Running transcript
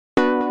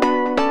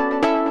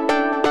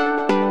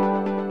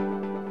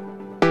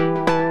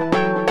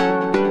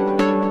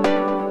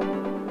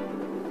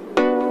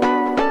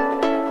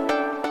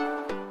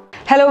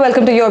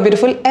welcome to Your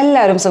Beautiful.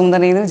 എല്ലാവരും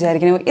സുന്ദരനെന്ന്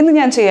വിചാരിക്കുന്നു. ഇന്ന്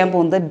ഞാൻ ചെയ്യാൻ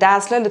പോകുന്നത്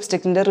Dazller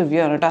ലിപ്സ്റ്റിക്കിന്റെ റിവ്യൂ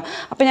ആണ് ട്ടോ.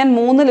 അപ്പോൾ ഞാൻ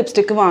 3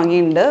 ലിപ്സ്റ്റിക്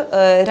വാങ്ങിയിട്ടുണ്ട്.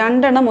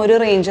 രണ്ടെണ്ണം ഒരു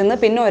റേഞ്ചിൽ നിന്ന്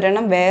പിന്നെ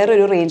ഒരെണ്ണം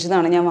വേറൊരു റേഞ്ചിൽ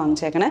നിന്നാണ് ഞാൻ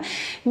വാങ്ങിച്ചേക്കണേ.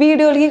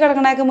 വീഡിയോയിലേക്ക്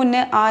കടക്കണേക്ക്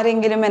മുന്നേ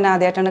ആരെങ്കിലും എന്നെ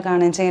ആദ്യമായിട്ടാണ്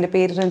കാണുന്നത് എൻ്റെ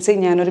പേര് റിൻസി.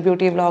 ഞാനൊരു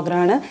ബ്യൂട്ടി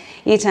വ്ളോഗറാണ്.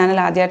 ഈ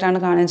ചാനൽ ആദ്യമായിട്ടാണ്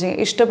കാണുന്നത്.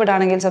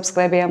 ഇഷ്ടപ്പെടുകയാണെങ്കിൽ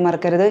സബ്സ്ക്രൈബ് ചെയ്യാൻ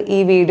മറക്കരുത്. ഈ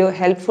വീഡിയോ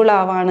ഹെൽപ്ഫുൾ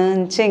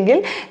ആവാണെന്നുവെച്ചെങ്കിൽ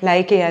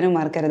ലൈക്ക് ചെയ്യാനും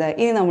മറക്കരുത്.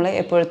 ഇനി നമ്മൾ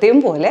എപ്പോഴത്തെയും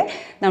പോലെ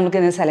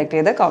നമുക്കിന്ന് സെലക്ട്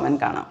ചെയ്ത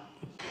കമൻറ്റ് കാണാം.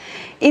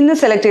 ഇന്ന്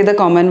സെലക്ട് ചെയ്ത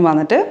കമൻറ്റ്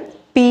വന്നിട്ട്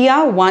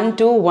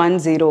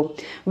Pia1210.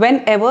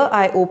 Whenever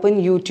I open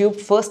YouTube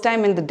first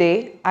time in the day,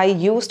 I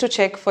used to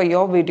check for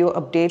your video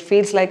update.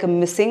 Feels like a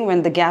missing when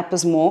the gap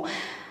is more.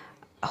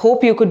 Hope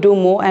you could do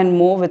more and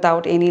more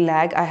without any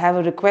lag. I have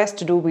a request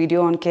to do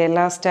video on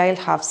Kerala style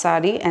half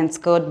sari and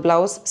skirt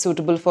blouse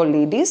suitable for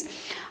ladies.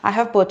 I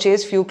have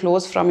purchased few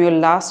clothes from your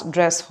last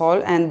dress haul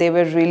and they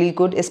were really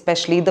good,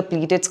 especially the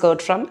pleated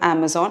skirt from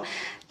Amazon.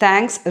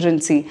 Thanks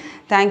Rinsi.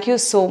 Thank you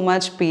so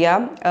much Pia.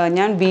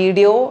 ഞാൻ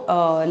video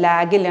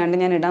lag ഇല്ലാണ്ട്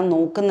ഞാൻ ഇടാൻ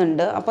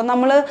നോക്കുന്നുണ്ട്. അപ്പോൾ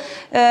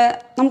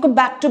നമുക്ക്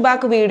back to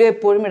back video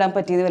എപ്പോഴും ഇടാൻ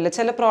പറ്റിയത് വല്ല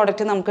ചില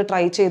പ്രോഡക്റ്റ് നമുക്ക്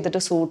ട്രൈ ചെയ്തിട്ട്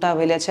സൂട്ട്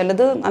ആവില്ല,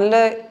 ചിലത് നല്ല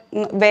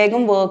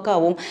വേഗം വർക്ക്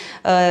ആവും.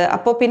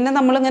 അപ്പോൾ പിന്നെ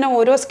നമ്മളിങ്ങനെ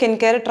ഓരോ സ്കിൻ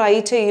കെയർ ട്രൈ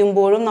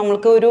ചെയ്യുമ്പോഴും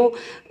നമ്മൾക്ക്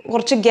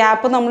കുറച്ച്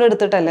ഗ്യാപ്പ് നമ്മൾ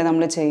എടുത്തിട്ടല്ലേ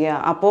നമ്മൾ ചെയ്യുക.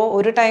 അപ്പോൾ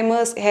ഒരു ടൈം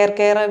ഹെയർ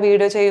കെയർ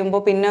വീഡിയോ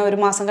ചെയ്യുമ്പോൾ പിന്നെ ഒരു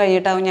മാസം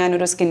കഴിഞ്ഞിട്ടാവും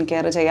ഞാനൊരു സ്കിൻ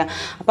കെയർ ചെയ്യുക.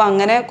 അപ്പോൾ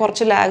അങ്ങനെ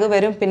കുറച്ച് ലാഗ്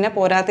വരും. പിന്നെ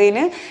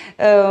പോരാത്തതിന്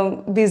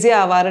ബിസി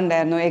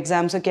ആവാറുണ്ടായിരുന്നു,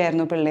 എക്സാംസ് ഒക്കെ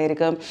ആയിരുന്നു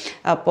പിള്ളേർക്ക്.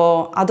 അപ്പോൾ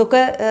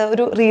അതൊക്കെ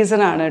ഒരു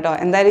റീസൺ ആണ് കേട്ടോ.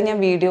 എന്തായാലും ഞാൻ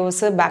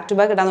വീഡിയോസ് ബാക്ക് ടു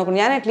ബാക്ക് ഇടാൻ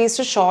നോക്കുന്നു. ഞാൻ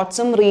അറ്റ്ലീസ്റ്റ്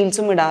ഷോർട്സും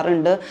റീൽസും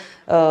ഇടാറുണ്ട്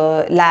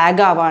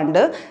ലാഗ്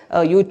ആവാണ്ട്.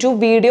 യൂട്യൂബ്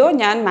വീഡിയോ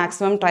ഞാൻ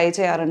മാക്സിമം ട്രൈ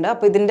ചെയ്യാറുണ്ട്.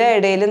 അപ്പോൾ ഇതിൻ്റെ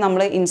ഇടയിൽ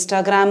നമ്മൾ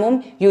ഇൻസ്റ്റാഗ്രാമും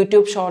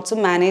യൂട്യൂബ് ഷോർട്സും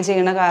മാനേജ്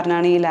ചെയ്യുന്ന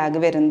കാരണമാണ് ഈ ലാഗ്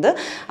വരുന്നത്.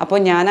 അപ്പോൾ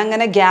ഞാൻ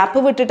അങ്ങനെ ഗ്യാപ്പ്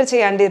വിട്ടിട്ട്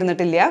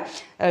ചെയ്യാണ്ടിരുന്നിട്ടില്ല.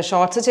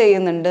 ഷോർട്സ്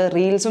ചെയ്യുന്നുണ്ട്,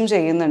 റീൽസും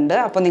ചെയ്യുന്നുണ്ട്.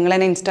 അപ്പോൾ നിങ്ങൾ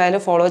എന്നെ ഇൻസ്റ്റയിൽ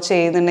ഫോളോ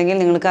ചെയ്യുന്നുണ്ടെങ്കിൽ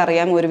നിങ്ങൾക്ക്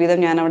അറിയാം ഒരുവിധം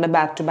ഞാൻ അവിടെ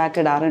ബാക്ക് ടു ബാക്ക്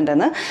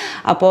ഇടാറുണ്ടെന്ന്.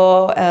 അപ്പോൾ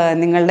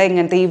നിങ്ങളുടെ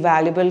ഇങ്ങനത്തെ ഈ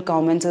valuable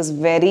comments is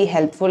very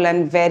helpful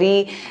and very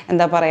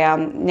എന്താ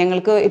പറയുക,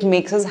 ഞങ്ങൾക്ക് ഇറ്റ്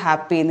മേക്സ് us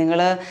ഹാപ്പി.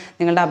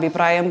 നിങ്ങളുടെ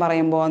അഭിപ്രായം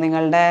പറയുമ്പോൾ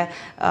നിങ്ങളുടെ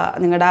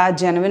ആ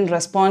genuine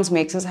response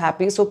makes us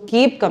happy. So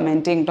keep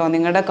commenting കേട്ടോ.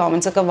 നിങ്ങളുടെ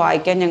കോമെൻറ്റ്സ് ഒക്കെ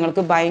വായിക്കാൻ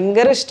ഞങ്ങൾക്ക്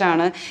ഭയങ്കര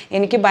ഇഷ്ടമാണ്.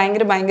 എനിക്ക്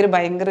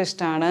ഭയങ്കര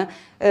ഇഷ്ടമാണ്.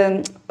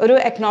 ഒരു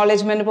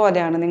അക്നോളജ്മെൻറ്റ്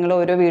പോലെയാണ്. നിങ്ങൾ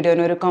ഓരോ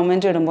വീഡിയോന് ഒരു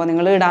കമൻറ്റ് ഇടുമ്പോൾ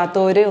നിങ്ങൾ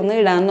ഇടാത്തവർ ഒന്ന്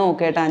ഇടാൻ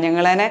നോക്കേട്ടാ.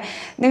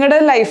 നിങ്ങളുടെ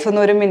ലൈഫിൽ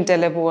നിന്ന് ഒരു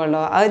മിനിറ്റല്ലേ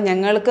പോവുള്ളൂ. അത്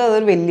ഞങ്ങൾക്ക്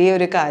അതൊരു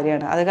വലിയൊരു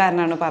കാര്യമാണ്. അത്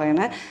കാരണമാണ്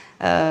പറയണത്.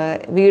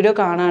 വീഡിയോ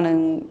കാണാണ്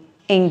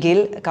എങ്കിൽ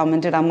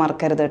കമൻറ്റ് ഇടാൻ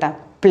മറക്കരുത് കേട്ടോ.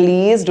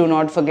 Please do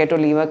not forget to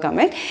leave A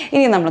comment.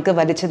 ഇനി നമുക്ക്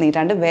വലിച്ചു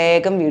നീട്ടാണ്ട്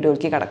വേഗം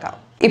വീഡിയോയിലേക്ക് കിടക്കാം.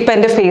 ഇപ്പം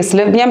എൻ്റെ ഫേസിൽ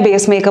ഞാൻ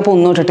ബേസ് മേക്കപ്പ്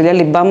ഒന്നും ഇട്ടിട്ടില്ല,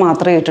 ലിപ് ബാം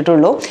മാത്രമേ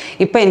ഇട്ടിട്ടുള്ളൂ.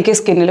 ഇപ്പം എനിക്ക്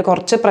സ്കിന്നിൽ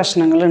കുറച്ച്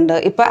പ്രശ്നങ്ങളുണ്ട്.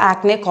 ഇപ്പോൾ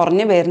ആക്നെ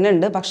കുറഞ്ഞ്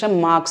വരുന്നുണ്ട്, പക്ഷെ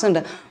മാർക്സ് ഉണ്ട്.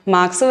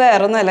 മാർക്സ്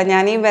വേറെ ഒന്നുമല്ല,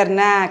 ഞാൻ ഈ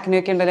വരുന്ന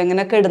ആക്നെയൊക്കെ ഉണ്ടല്ലോ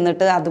ഇങ്ങനെയൊക്കെ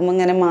ഇടുന്നിട്ട് അതും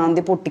ഇങ്ങനെ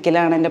മാന്തി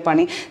പൊട്ടിക്കലാണ് എൻ്റെ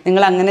പണി.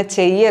 നിങ്ങൾ അങ്ങനെ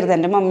ചെയ്യരുത്.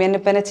 എൻ്റെ മമ്മി എന്നെ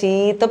ഇപ്പം എന്നെ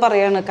ചീത്ത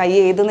പറയാണ്, കൈ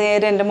ഏത്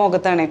നേരം എൻ്റെ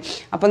മുഖത്താണ്.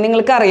 അപ്പം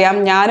നിങ്ങൾക്കറിയാം,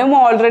 ഞാനും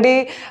ഓൾറെഡി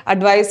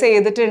അഡ്വൈസ്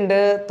ചെയ്തിട്ടുണ്ട്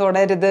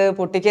തൊടരുത്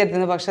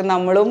പൊട്ടിക്കരുതെന്ന്. പക്ഷെ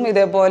നമ്മളും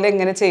ഇതേപോലെ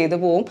ഇങ്ങനെ ചെയ്തു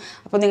പോവും.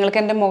 അപ്പോൾ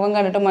നിങ്ങൾക്ക് എൻ്റെ മുഖം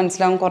കണ്ടിട്ട്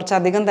മനസ്സിലാവും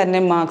കുറച്ചധികം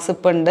തന്നെ മാർക്സ്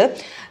ഇപ്പം ഉണ്ട്.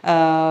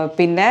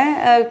 പിന്നെ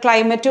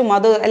ക്ലൈമറ്റും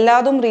അത്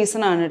എല്ലാതും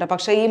റീസൺ ആണ് കേട്ടോ.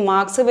 പക്ഷേ ഈ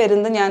മാർക്സ്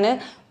വരുന്നത് ഞാൻ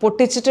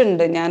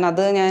പൊട്ടിച്ചിട്ടുണ്ട്.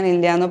 ഞാൻ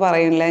ഇല്ല എന്ന്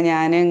പറയുന്നില്ല.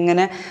 ഞാൻ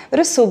ഇങ്ങനെ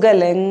ഒരു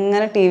സുഖമല്ലേ,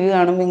 ഇങ്ങനെ ടി വി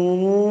കാണുമ്പോൾ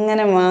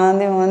ഇങ്ങനെ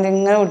മാന്തി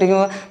ഇങ്ങനെ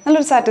പൊട്ടിക്കുമ്പോൾ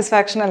നല്ലൊരു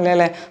സാറ്റിസ്ഫാക്ഷൻ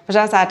അല്ലേ.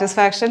 പക്ഷെ ആ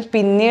സാറ്റിസ്ഫാക്ഷൻ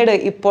പിന്നീട്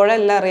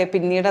ഇപ്പോഴെല്ലാം അറിയാം,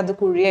 പിന്നീട് അത്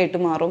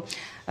കുഴിയായിട്ട് മാറും.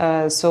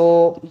 സോ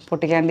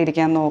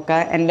പൊട്ടിക്കാണ്ടിരിക്കാൻ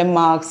നോക്കുക. എൻ്റെ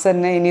മാർക്സ്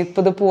തന്നെ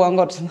ഇനിയിപ്പോൾ ഇത് പോകാൻ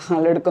കുറച്ച്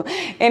നാളെടുക്കും.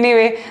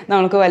 എനിവേ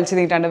നമുക്ക് വലിച്ചു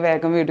നീട്ടാണ്ട്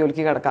വേഗം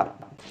വീഡിയോയിലേക്ക് കിടക്കാം.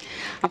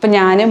 അപ്പം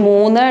ഞാൻ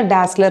 3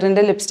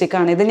 ഡാസ്ലറിൻ്റെ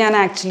ലിപ്സ്റ്റിക്കാണ്. ഇത് ഞാൻ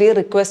ആക്ച്വലി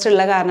റിക്വസ്റ്റ്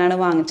ഉള്ള കാരണമാണ്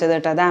വാങ്ങിച്ചത്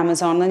കേട്ടോ. അത്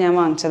ആമസോണിൽ നിന്ന് ഞാൻ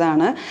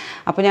വാങ്ങിച്ചതാണ്.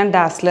 അപ്പോൾ ഞാൻ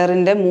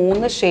ഡാസ്ലറിൻ്റെ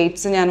 3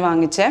 ഷെയ്ഡ്സ് ഞാൻ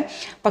വാങ്ങിച്ചേ.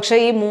 പക്ഷേ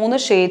ഈ 3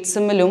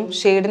 ഷെയ്ഡ്സുമിലും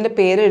ഷെയ്ഡിൻ്റെ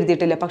പേര്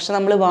എഴുതിയിട്ടില്ല. പക്ഷെ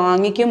നമ്മൾ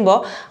വാങ്ങിക്കുമ്പോൾ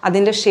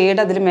അതിൻ്റെ ഷെയ്ഡ്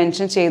അതിൽ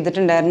മെൻഷൻ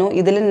ചെയ്തിട്ടുണ്ടായിരുന്നു.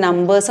 ഇതിൽ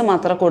നമ്പേഴ്സ്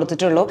മാത്രമേ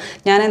കൊടുത്തിട്ടുള്ളൂ.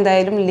 ഞാൻ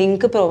എന്തായാലും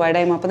ലിങ്ക് പ്രൊവൈഡ്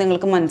ചെയ്യും, അപ്പോൾ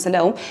നിങ്ങൾക്ക്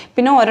മനസ്സിലാവും.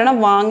 പിന്നെ ഒരെണ്ണം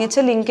വാങ്ങിച്ച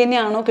ലിങ്ക്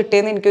തന്നെയാണോ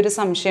കിട്ടിയതെന്ന് എനിക്കൊരു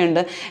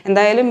സംശയമുണ്ട്.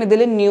 എന്തായാലും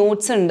ഇതിൽ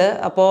ന്യൂഡ്സ് ഉണ്ട്.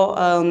 അപ്പോൾ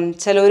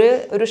ചിലർ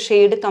ഒരു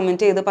ഷെയ്ഡ്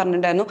കമൻറ്റ് ചെയ്ത്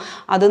പറഞ്ഞിട്ടുണ്ടായിരുന്നു,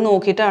 അത്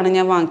നോക്കിയിട്ടാണ്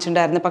ഞാൻ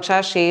വാങ്ങിച്ചിട്ടുണ്ടായിരുന്നത്. പക്ഷേ ആ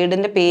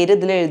ഷെയ്ഡിൻ്റെ പേര്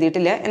ഇതിൽ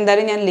എഴുതിയിട്ടില്ല.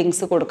 എന്തായാലും ഞാൻ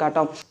ലിങ്ക്സ് കൊടുക്കാം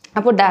കേട്ടോ.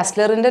 അപ്പോൾ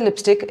ഡാസ്ലറിൻ്റെ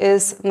ലിപ്സ്റ്റിക്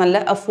നല്ല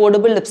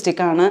അഫോർഡബിൾ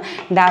ലിപ്സ്റ്റിക്കാണ്.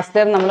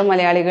 ഡാസ്ലർ നമ്മൾ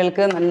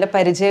മലയാളികൾക്ക് നല്ല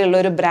പരിചയമുള്ള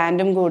ഒരു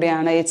ബ്രാൻഡും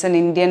കൂടിയാണ്. It's an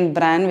Indian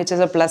brand which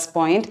is A plus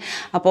point.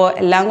 അപ്പോൾ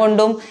എല്ലാം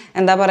കൊണ്ടും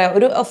എന്താ പറയുക,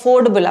 ഒരു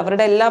അഫോർഡബിൾ,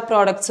 അവരുടെ എല്ലാ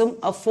പ്രോഡക്ട്സും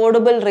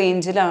അഫോർഡബിൾ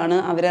റേഞ്ചിലാണ്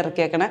അവർ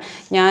ഇറക്കിയേക്കണത്.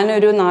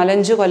 ഞാനൊരു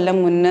 4-5 കൊല്ലം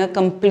മുന്നേ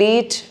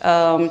complete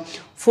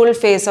full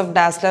face of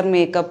dazzler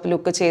makeup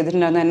look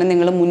ചെയ്തിട്ടുണ്ടായിരുന്നു. എന്നെ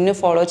നിങ്ങൾ മുന്നേ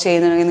ഫോളോ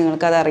ചെയ്യുന്നുണ്ടെങ്കിൽ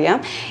നിങ്ങൾക്കതറിയാം.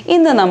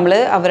 ഇന്ന് നമ്മൾ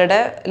അവരുടെ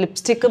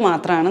ലിപ്സ്റ്റിക്ക്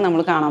മാത്രമാണ്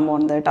നമ്മൾ കാണാൻ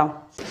പോകുന്നത് കേട്ടോ.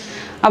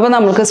 അപ്പോൾ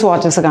നമുക്ക്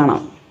സ്വാച്ചസ്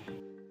കാണാം.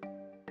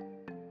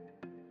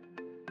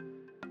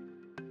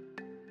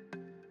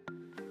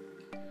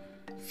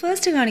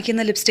 ഫസ്റ്റ്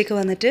കാണിക്കുന്ന ലിപ്സ്റ്റിക്ക്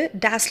വന്നിട്ട്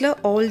dazzler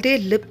all day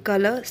lip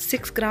colour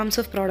 6 grams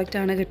of product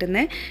ആണ്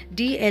കിട്ടുന്നത്.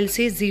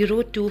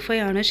 DLC025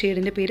 ആണ്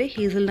ഷെയ്ഡിൻ്റെ പേര്,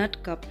 ഹേസൽനട്ട്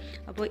കപ്പ്.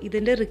 അപ്പോൾ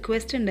ഇതിൻ്റെ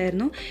റിക്വസ്റ്റ്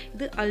ഉണ്ടായിരുന്നു.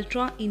 ഇത്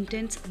അൾട്രാ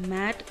ഇൻറ്റൻസ്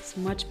മാറ്റ്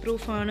സ്മച്ച്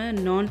പ്രൂഫ് ആണ്,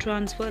 non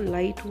transfer,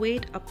 light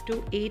weight, up to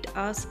 8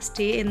 hours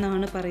stay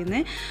എന്നാണ്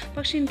പറയുന്നത്.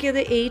 പക്ഷേ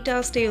എനിക്കത് 8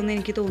 hours സ്റ്റേ ഒന്നും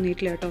എനിക്ക്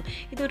തോന്നിയിട്ടില്ല കേട്ടോ.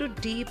 ഇതൊരു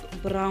ഡീപ്പ്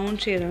ബ്രൗൺ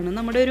ഷെയ്ഡാണ്,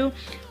 നമ്മുടെ ഒരു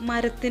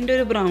മരത്തിൻ്റെ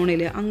ഒരു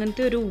ബ്രൗണിൽ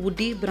അങ്ങനത്തെ ഒരു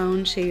വുഡി ബ്രൗൺ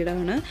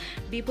ഷെയ്ഡാണ്.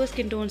 ഡീപ്പർ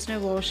സ്കിൻ ടോൺസിനെ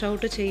വാഷ്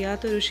ഔട്ട്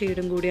ചെയ്യാത്തൊരു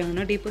ഷെയ്ഡും കൂടിയാണ്.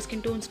 ഡീപ്പർ സ്കിൻ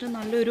ടോൺസിന്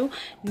നല്ലൊരു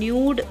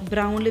ന്യൂഡ്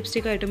ബ്രൗൺ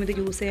ലിപ്സ്റ്റിക് ആയിട്ടും ഇത്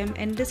യൂസ് ചെയ്യാം.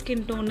 എൻ്റെ സ്കിൻ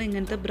ടോണിന്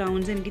ഇങ്ങനത്തെ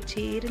ബ്രൗൺസ് എനിക്ക്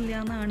ചേരില്ല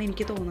എന്നാണ്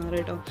എനിക്ക് തോന്നാറ്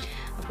കേട്ടോ.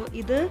 അപ്പോൾ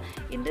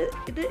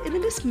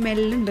ഇതിൻ്റെ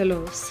സ്മെല്ലുണ്ടല്ലോ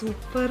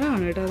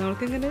സൂപ്പറാണ് കേട്ടോ.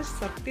 നമുക്കിങ്ങനെ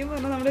സത്യം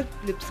പറഞ്ഞാൽ നമ്മുടെ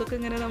ലിപ്സൊക്കെ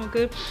ഇങ്ങനെ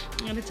നമുക്ക്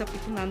അങ്ങനെ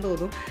ചപ്പിക്കുന്നാൻ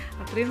തോന്നും.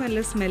 അത്രയും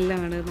നല്ല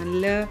സ്മെല്ലാണ്,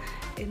 നല്ല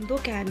എന്തോ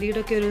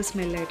ക്യാൻഡിയുടെ ഒരു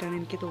സ്മെല്ലായിട്ടാണ്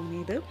എനിക്ക്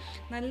തോന്നിയത്.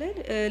 നല്ല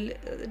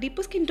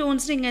ഡീപ്പർ സ്കിൻ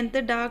ടോൺസിന്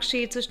ഇങ്ങനത്തെ ഡാർക്ക്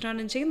ഷെയ്ഡ്സ്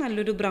ഇഷ്ടമാണെന്ന് വെച്ചാൽ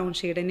നല്ലൊരു ബ്രൗൺ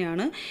ഷെയ്ഡ്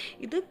തന്നെയാണ്.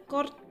 ഇത്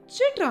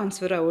കുറച്ച്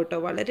ട്രാൻസ്ഫർ ആവും കേട്ടോ,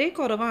 വളരെ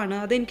കുറവാണ്.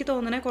 അതെനിക്ക്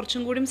തോന്നണേ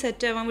കുറച്ചും കൂടി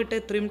സെറ്റ് ആവാൻ വിട്ട്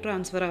എത്രയും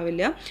ട്രാൻസ്ഫർ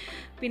ആവില്ല.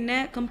 പിന്നെ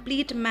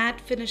കംപ്ലീറ്റ്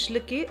മാറ്റ്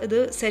ഫിനിഷിലേക്ക് ഇത്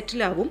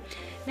സെറ്റിലാവും.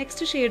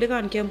 നെക്സ്റ്റ് ഷെയ്ഡ്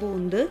കാണിക്കാൻ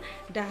പോകുന്നത്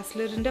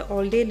ഡാസ്ലറിൻ്റെ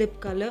ഓൾ ഡേ ലിപ്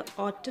കളർ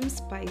ഓട്ടം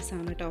സ്പൈസ്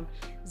ആണ് കേട്ടോ,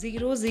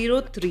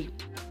 003.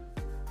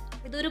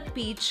 ഇതൊരു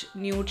പീച്ച്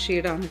ന്യൂഡ്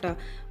ഷെയ്ഡാണ് കേട്ടോ.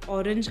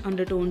 ഓറഞ്ച്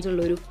അണ്ടർ ടോൺസ്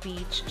ഉള്ളൊരു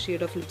peach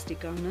shade of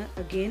ലിപ്സ്റ്റിക്കാണ്.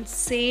 Again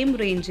same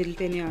റേഞ്ചിൽ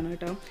തന്നെയാണ്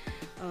കേട്ടോ.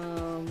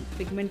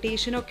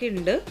 പിഗ്മെൻറ്റേഷനൊക്കെ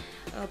ഉണ്ട്,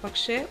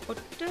 പക്ഷേ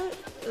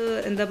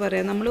എന്താ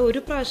പറയുക, നമ്മൾ ഒരു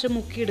പ്രാവശ്യം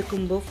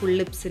മുക്കിയെടുക്കുമ്പോൾ ഫുൾ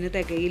ലിപ്സിന്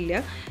തികയില്ല.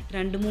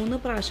 2-3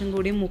 പ്രാവശ്യം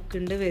കൂടി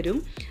മുക്കേണ്ടി വരും.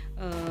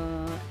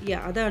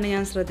 അതാണ്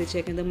ഞാൻ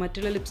ശ്രദ്ധിച്ചേക്കുന്നത്.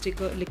 മറ്റുള്ള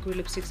ലിക്വിഡ്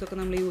ലിപ്സ്റ്റിക്സൊക്കെ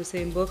നമ്മൾ യൂസ്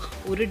ചെയ്യുമ്പോൾ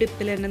ഒരു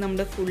ഡിപ്പിൽ തന്നെ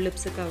നമ്മുടെ ഫുൾ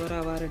ലിപ്സ് കവർ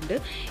ആവാറുണ്ട്.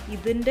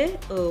 ഇതിൻ്റെ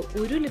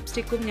ഒരു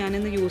ലിപ്സ്റ്റിക്കും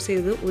ഞാനിന്ന് യൂസ്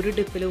ചെയ്ത് ഒരു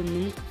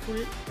ഡിപ്പിലൊന്നും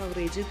ഫുൾ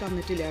കവറേജ്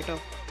തന്നിട്ടില്ല കേട്ടോ.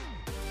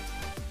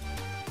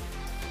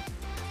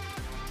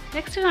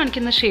 നെക്സ്റ്റ്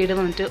കാണിക്കുന്ന ഷെയ്ഡ്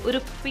വന്നിട്ട് ഒരു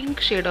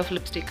പിങ്ക് ഷെയ്ഡ് ഓഫ്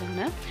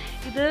ലിപ്സ്റ്റിക്കാണ്.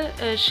 ഇത്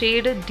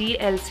ഷെയ്ഡ്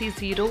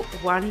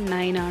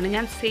DLC019 ആണ്.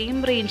 ഞാൻ സെയിം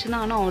റേഞ്ചിൽ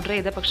നിന്നാണ് ഓർഡർ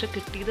ചെയ്തത്, പക്ഷെ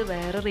കിട്ടിയത്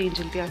വേറെ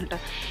റേഞ്ചിലത്തെയാണ് കേട്ടോ.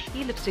 ഈ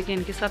ലിപ്സ്റ്റിക്ക്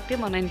എനിക്ക് സത്യം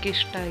പറഞ്ഞാൽ എനിക്ക്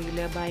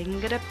ഇഷ്ടമായില്ല.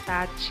 ഭയങ്കര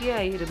പാച്ചി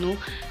ആയിരുന്നു,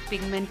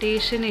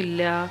 പിഗ്മെൻറ്റേഷൻ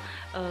ഇല്ല,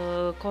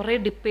 കുറേ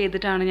ഡിപ്പ്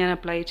ചെയ്തിട്ടാണ് ഞാൻ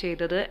അപ്ലൈ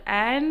ചെയ്തത്.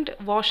 ആൻഡ്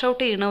വാഷ്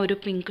ഔട്ട് ചെയ്യുന്ന ഒരു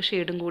പിങ്ക്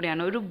ഷെയ്ഡും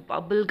കൂടിയാണ്, ഒരു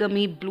bubble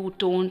gummy blue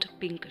toned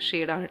pink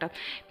ഷെയ്ഡാണ് കേട്ടോ.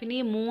 പിന്നെ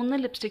ഈ 3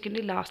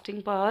 ലിപ്സ്റ്റിക്കിൻ്റെ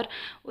ലാസ്റ്റിംഗ് പവർ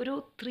ഒരു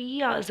 3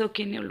 hours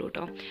ഒക്കെ തന്നെ ഉള്ളൂ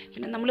കേട്ടോ.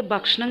 പിന്നെ നമ്മൾ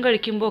ഭക്ഷണം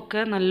കഴിക്കുമ്പോൾ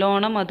ഒക്കെ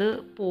നല്ലോണം അത്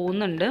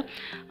പോകുന്നുണ്ട്.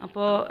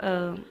 അപ്പോൾ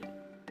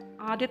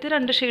ആദ്യത്തെ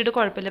 2 ഷെയ്ഡ്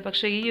കുഴപ്പമില്ല,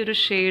 പക്ഷേ ഈ ഒരു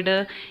ഷെയ്ഡ്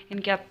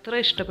എനിക്ക് അത്ര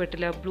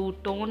ഇഷ്ടപ്പെട്ടില്ല. ബ്ലൂ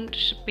ടോൺ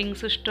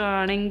പിങ്ക്സ്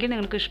ഇഷ്ടമാണെങ്കിൽ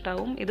നിങ്ങൾക്ക്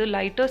ഇഷ്ടമാവും. ഇത്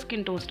ലൈറ്റർ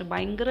സ്കിൻ ടോൺസിന്,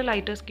 ഭയങ്കര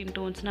ലൈറ്റർ സ്കിൻ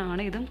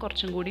ടോൺസിനാണ് ഇതും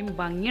കുറച്ചും കൂടി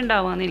ഭംഗി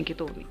ഉണ്ടാവുകയെന്ന് എനിക്ക്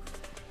തോന്നി.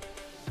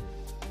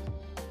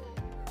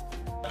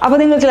 അപ്പോൾ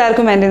നിങ്ങൾക്ക്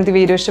എല്ലാവർക്കും എൻ്റെ ഇന്നത്തെ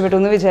വീഡിയോ ഇഷ്ടപ്പെട്ടു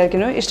എന്ന്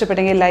വിചാരിക്കുന്നു.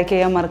 ഇഷ്ടപ്പെട്ടെങ്കിൽ ലൈക്ക്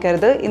ചെയ്യാൻ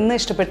മറക്കരുത്. ഇന്ന്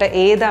ഇഷ്ടപ്പെട്ട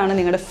ഏതാണ്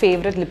നിങ്ങളുടെ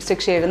ഫേവറേറ്റ്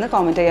ലിപ്സ്റ്റിക് ഷെയ്ഡ് എന്ന്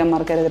കമൻറ്റ് ചെയ്യാൻ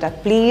മറക്കരുത്.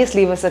 Please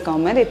leave us a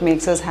comment, it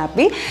makes us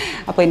happy.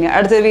 അപ്പോൾ ഇനി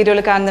അടുത്ത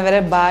വീഡിയോയിൽ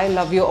കാണുന്നവരെ by,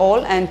 love you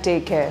all and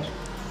take care.